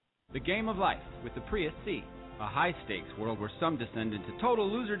 The Game of Life with the Prius C, a high-stakes world where some descend into total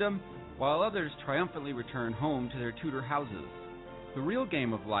loserdom while others triumphantly return home to their Tudor houses. The real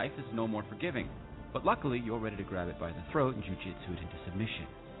game of life is no more forgiving, but luckily you're ready to grab it by the throat and jiu-jitsu it into submission.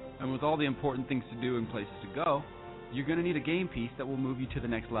 And with all the important things to do and places to go, you're going to need a game piece that will move you to the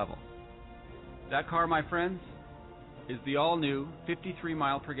next level. That car, my friends, is the all-new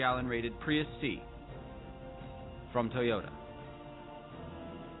 53-mile-per-gallon rated Prius C from Toyota.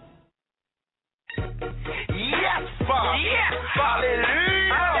 Yes, Father. Yes.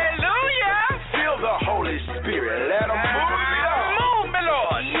 Hallelujah. Hallelujah. Feel the Holy Spirit. Let him move me, Lord. Move me,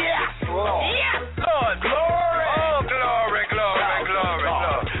 Lord. Yes, Lord. Yes, Lord. Glory. Oh, glory, glory, glory,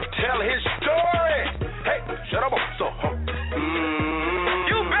 glory. Tell his story. Hey, shut up. So,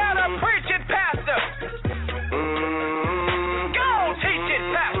 you better preach it, Pastor. Go teach it,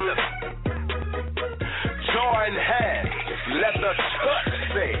 Pastor. Join hands. Let the church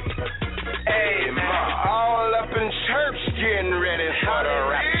say, amen. All up in church getting ready for the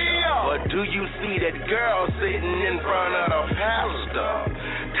rapture. But do you see that girl sitting in front of the pastor?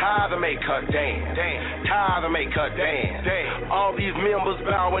 Tithe make her dance. Tithe make her dance. All these members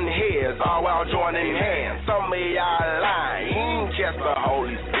bowing heads, all while joining hands. Some of y'all lying. You ain't just the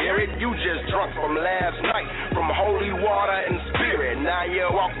Holy Spirit. You just drunk from last night from holy water and spirit. Now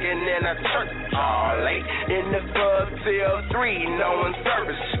you're walking in a church all late. In the club till 3, knowing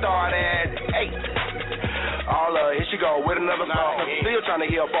service start at 8. Here she go with another song. Still trying to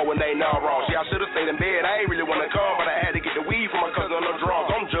heal for when they know wrong. See, I should have stayed in bed. I ain't really want to come, but I had to get the weed from my cousin on the drums.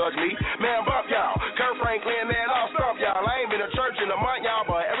 Don't judge me. Man, bump y'all. Kurt Franklin, man, I'll stop y'all. I ain't been to church in a month, y'all,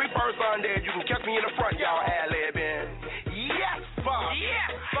 but every first Sunday you can catch me in the front, y'all, ad-libbing. Yes, Father.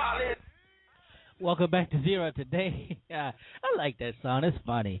 Yes, Father. Welcome back to Zero Today. I like that song. It's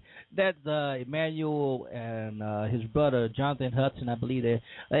funny. That's Emmanuel and his brother Jonathan Hudson, I believe.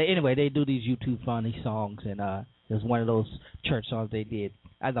 Anyway, they do these YouTube funny songs, and it was one of those church songs they did.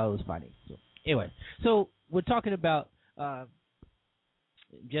 I thought it was funny. So, anyway, so we're talking about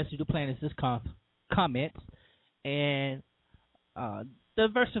Jesse Duplantis' comments and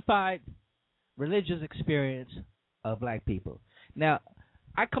diversified religious experience of black people. Now,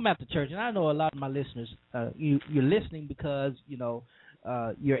 I come out to church, and I know a lot of my listeners, you're listening because,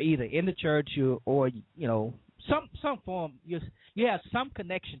 you're either in the church or some form, you have some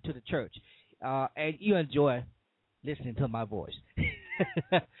connection to the church, and you enjoy listening to my voice.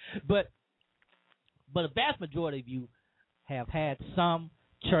 But a vast majority of you have had some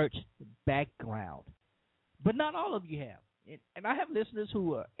church background, but not all of you have. And I have listeners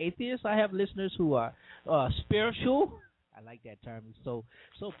who are atheists. I have listeners who are spiritual. I like that term. It's so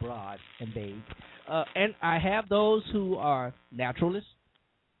broad and vague. And I have those who are naturalists,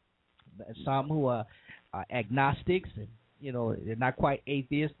 some who are agnostics, and they're not quite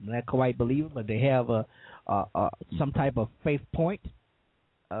atheists, not quite believers, but they have some type of faith point,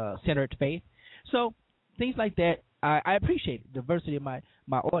 centered faith. So things like that, I appreciate the diversity of my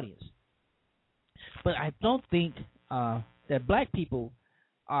audience. But I don't think that black people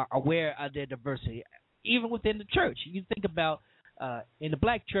are aware of their diversity. Even within the church, you think about in the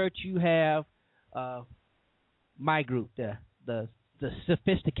black church, you have my group, the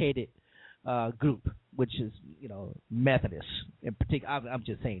sophisticated group, which is Methodists in particular. I'm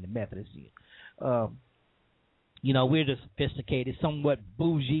just saying the Methodists. We're the sophisticated, somewhat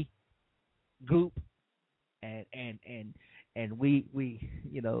bougie group, and we we're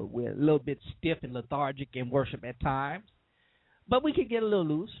a little bit stiff and lethargic in worship at times, but we can get a little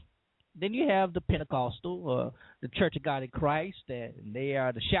loose. then you have the Pentecostal, the Church of God in Christ, and they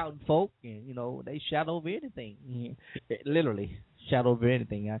are the shouting folk, and they shout over anything, literally shout over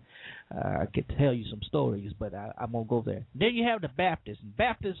anything. I could tell you some stories, but I won't go there. Then you have the Baptists.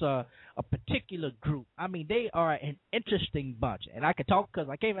 Baptists are a particular group. I mean, they are an interesting bunch, and I can talk because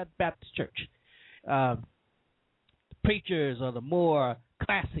I came out of the Baptist church. The preachers are the more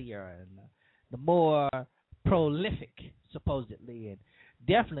classier and the more prolific, supposedly, and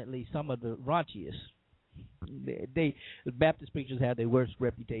definitely some of the raunchiest. The Baptist preachers have their worst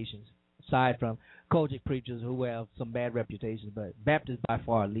reputations, aside from Kojic preachers who have some bad reputations, but Baptists by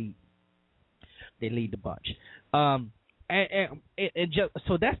far lead. They lead the bunch. So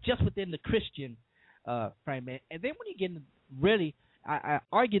that's just within the Christian frame. And then when you get into really, I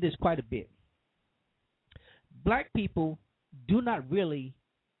argue this quite a bit. Black people do not really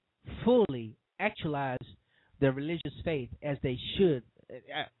fully actualize their religious faith as they should.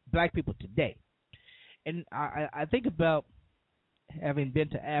 Black people today, and I think about having been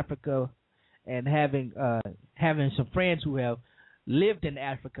to Africa and having some friends who have lived in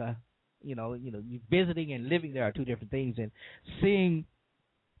Africa. Visiting and living there are two different things. And seeing,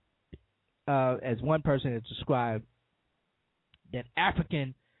 as one person has described, that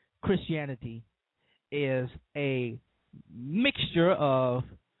African Christianity is a mixture of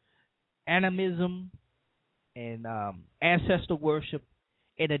animism and ancestor worship,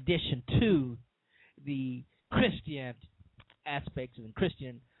 in addition to the Christian aspects and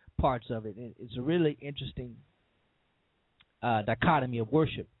Christian parts of it. It's a really interesting dichotomy of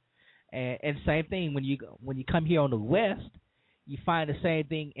worship. And same thing when you come here on the West, you find the same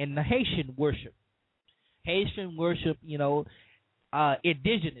thing in the Haitian worship. Haitian worship,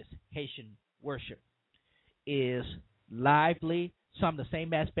 indigenous Haitian worship is lively. Some of the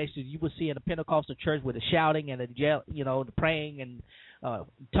same aspects that you would see in a Pentecostal church with the shouting and the praying and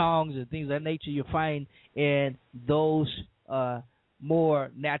tongues and things of that nature. You find in those more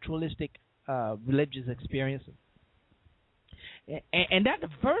naturalistic religious experiences. And that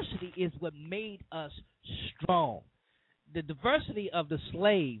diversity is what made us strong. The diversity of the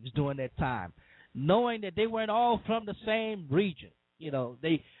slaves during that time, knowing that they weren't all from the same region.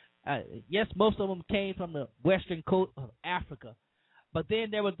 Yes, most of them came from the western coast of Africa, but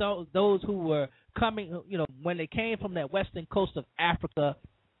then there were those who were coming. When they came from that western coast of Africa,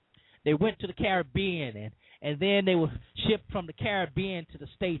 they went to the Caribbean, and then they were shipped from the Caribbean to the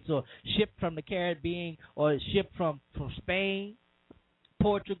States, or shipped from the Caribbean, or shipped from Spain,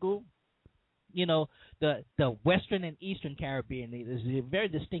 Portugal, the Western and Eastern Caribbean is very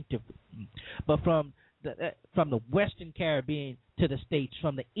distinctive. But from the Western Caribbean to the States,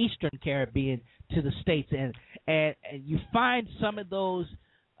 from the Eastern Caribbean to the States, and you find some of those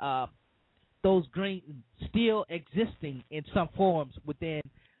green still existing in some forms within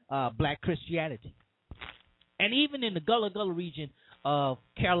Black Christianity. And even in the Gullah Gullah region of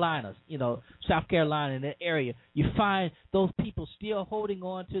Carolinas, South Carolina, in that area, you find those people still holding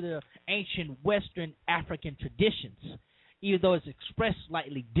on to their ancient Western African traditions, even though it's expressed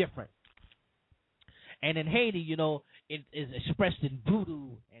slightly different. And in Haiti, it is expressed in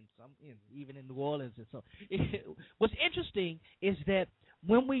voodoo, and some even in New Orleans. And so, what's interesting is that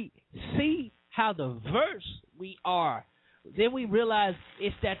when we see how diverse we are, then we realize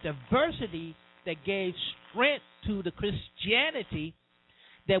it's that diversity that gave strength to the Christianity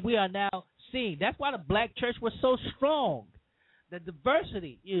that we are now seeing. That's why the Black church was so strong. The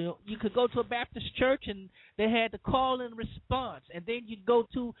diversity. You could go to a Baptist church and they had the call and response, and then you go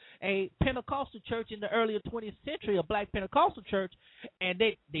to a Pentecostal church in the earlier 20th century, a Black Pentecostal church, and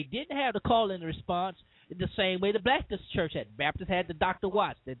they didn't have the call and response the same way the Baptist church had. Baptists had the Dr.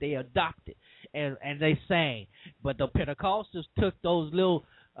 Watts that they adopted, and they sang. But the Pentecostals took those little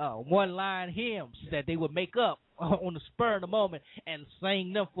one-line hymns that they would make up on the spur of the moment and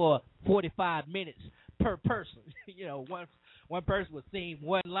sang them for 45 minutes per person. One person would sing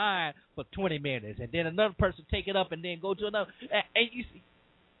one line for 20 minutes, and then another person take it up and then go to another. And you see,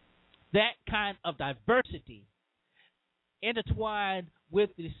 that kind of diversity intertwined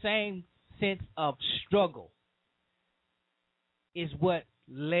with the same sense of struggle is what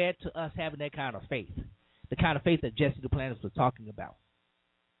led to us having that kind of faith, the kind of faith that Jesse Duplantis was talking about.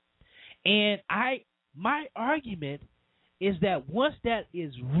 And my argument is that once that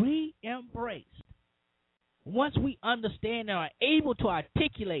is re-embraced, once we understand and are able to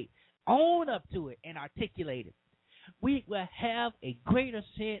own up to it and articulate it, we will have a greater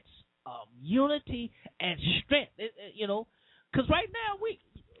sense of unity and strength. Because right now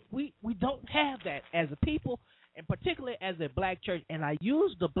we don't have that as a people, and particularly as a Black church. And I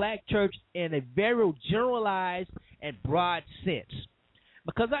use the Black church in a very generalized and broad sense.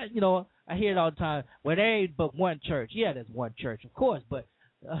 Because I hear it all the time. Well, there ain't but one church. Yeah, there's one church, of course, but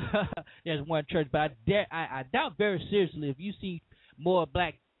there's one church. But I doubt very seriously if you see more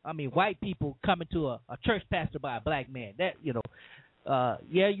white people coming to a church pastor by a black man. That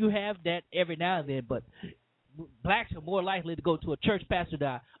yeah, you have that every now and then, but blacks are more likely to go to a church pastor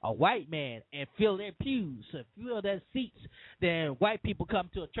than a white man and fill their pews, fill their seats, than white people come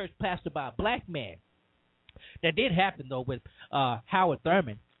to a church pastor by a black man. That did happen, though, with Howard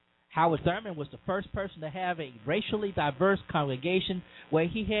Thurman. Howard Thurman was the first person to have a racially diverse congregation where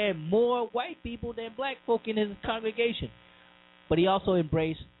he had more white people than black folk in his congregation. But he also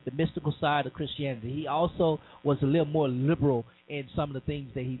embraced the mystical side of Christianity. He also was a little more liberal in some of the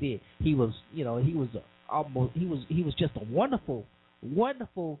things that he did. He was just a wonderful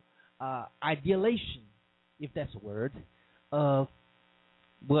idealization, if that's a word, of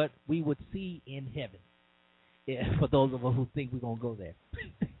what we would see in heaven. Yeah, for those of us who think we're gonna go there.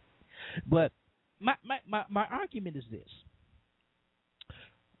 But my argument is this: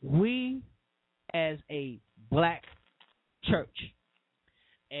 we, as a black church,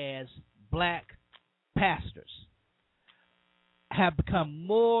 as black pastors, have become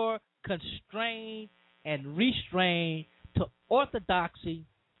more constrained and restrained to orthodoxy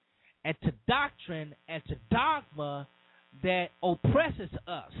and to doctrine and to dogma that oppresses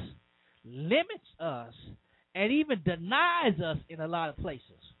us, limits us, and even denies us in a lot of places.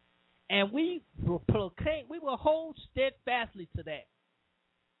 And we will proclaim, we will hold steadfastly to that.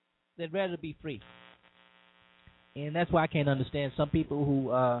 They'd rather be free. And that's why I can't understand some people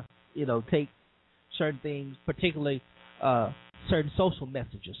who, take certain things, particularly certain social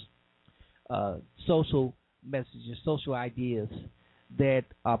messages, social ideas that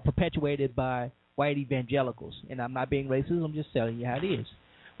are perpetuated by white evangelicals. And I'm not being racist, I'm just telling you how it is.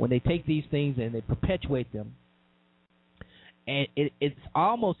 When they take these things and they perpetuate them, and it's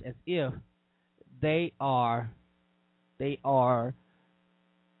almost as if they are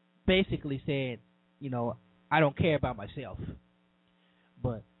basically saying, I don't care about myself,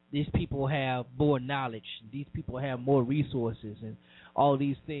 but these people have more knowledge, these people have more resources, and all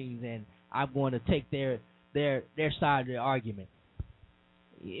these things, and I'm going to take their side of the argument.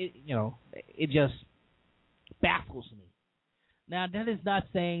 It just baffles me. Now, that is not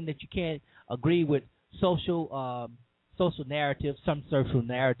saying that you can't agree with social narratives, some social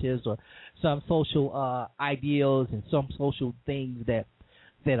narratives, or some social ideals, and some social things that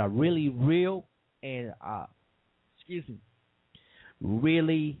are really real and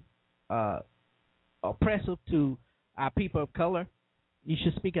really oppressive to our people of color. You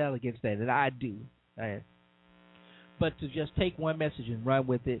should speak out against that, and I do. But to just take one message and run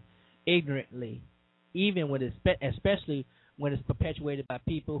with it ignorantly, even when especially when it's perpetuated by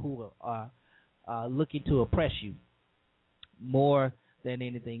people who are looking to oppress you more than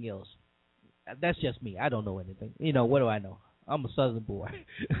anything else. That's just me. I don't know anything. What do I know? I'm a Southern boy.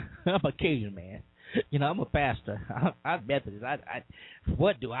 I'm a Cajun man. I'm a pastor. I'm Methodist.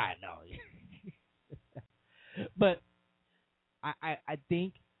 What do I know? But I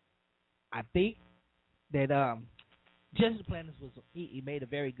think that Justice Planet he made a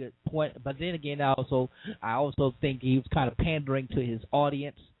very good point. But then again, I also think he was kind of pandering to his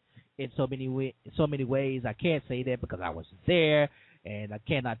audience in so many ways. I can't say that because I wasn't there, and I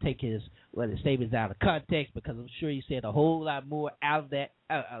cannot take his statements out of context, because I'm sure he said a whole lot more out of that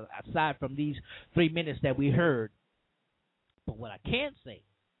aside from these 3 minutes that we heard. But what I can say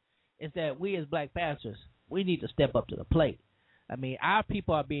is that we as black pastors, we need to step up to the plate. I mean, our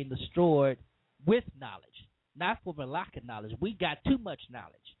people are being destroyed with knowledge, not for the lack of knowledge. We got too much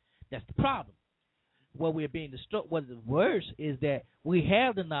knowledge. That's the problem. What we're being destroyed. What's worse is that we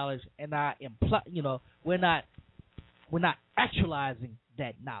have the knowledge, and we're not actualizing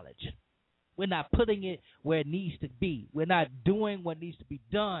that knowledge. We're not putting it where it needs to be. We're not doing what needs to be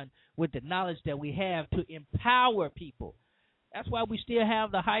done with the knowledge that we have to empower people. That's why we still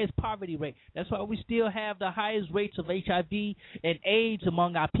have the highest poverty rate. That's why we still have the highest rates of HIV and AIDS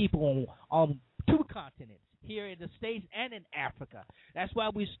among our people on 2 continents, here in the States and in Africa. That's why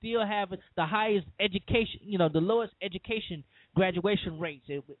we still have the highest education, the lowest education graduation rates.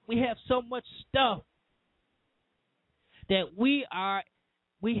 We have so much stuff that we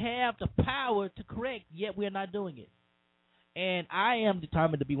have the power to correct, yet we're not doing it. And I am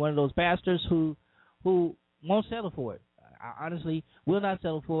determined to be one of those pastors who won't settle for it. I honestly will not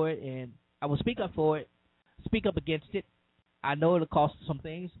settle for it, and I will speak up for it, speak up against it. I know it'll cost some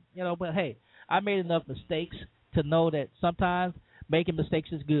things, but hey, I made enough mistakes to know that sometimes making mistakes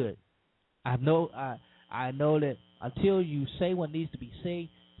is good. I know that until you say what needs to be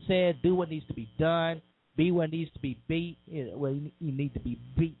said, do what needs to be done, be where it needs to be, where you need to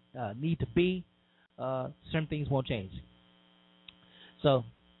be. Certain things won't change. So,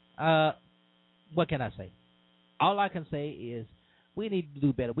 what can I say? All I can say is we need to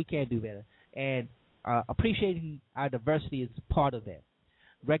do better. We can do better. And appreciating our diversity is part of that.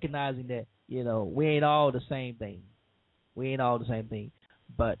 Recognizing that, we ain't all the same thing.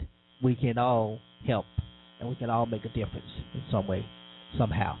 But we can all help, and we can all make a difference in some way,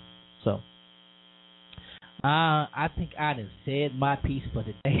 somehow. So, I think I done said my piece for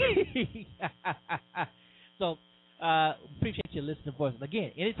today. So, appreciate your listening voice. And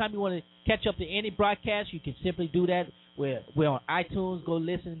again, anytime you want to catch up to any broadcast, you can simply do that. We're on iTunes. Go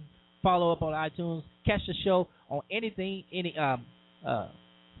listen, follow up on iTunes, catch the show on anything, any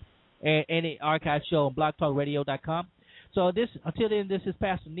archive show on blogtalkradio.com. So until then, this is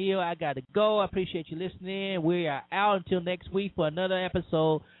Pastor Neil. I got to go. I appreciate you listening. We are out until next week for another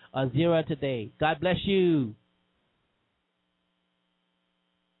episode of Zero Today. God bless you.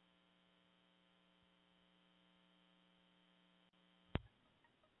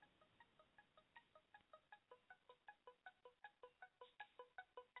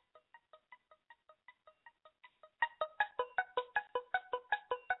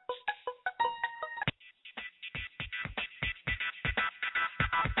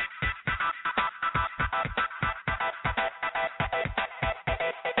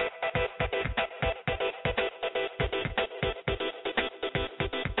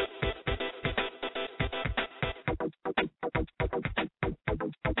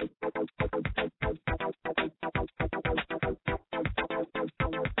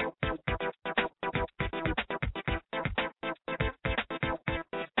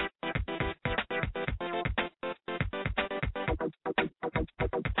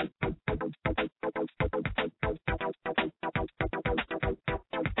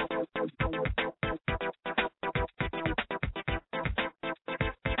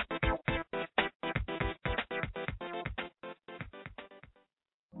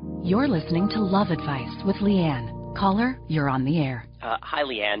 You're listening to Love Advice with Leanne. Caller, you're on the air. Hi,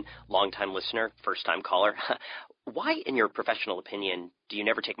 Leanne. Long-time listener, first-time caller. Why, in your professional opinion, do you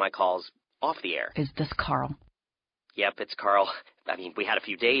never take my calls off the air? Is this Carl? Yep, it's Carl. I mean, we had a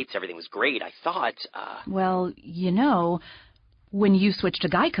few dates. Everything was great. I thought, Well, when you switch to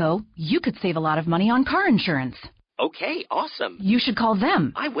Geico, you could save a lot of money on car insurance. Okay, awesome. You should call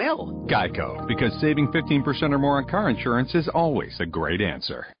them. I will. Geico, because saving 15% or more on car insurance is always a great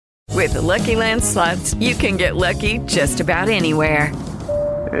answer. With the Lucky Land Slots, you can get lucky just about anywhere.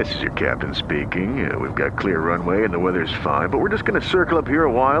 This is your captain speaking. We've got clear runway and the weather's fine, but we're just going to circle up here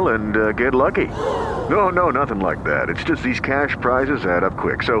a while and get lucky. No, nothing like that. It's just these cash prizes add up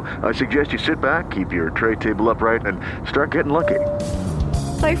quick. So I suggest you sit back, keep your tray table upright, and start getting lucky.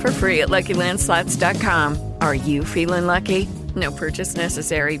 Play for free at LuckyLandSlots.com. Are you feeling lucky? No purchase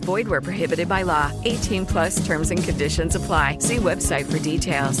necessary. Void where prohibited by law. 18+ terms and conditions apply. See website for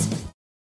details.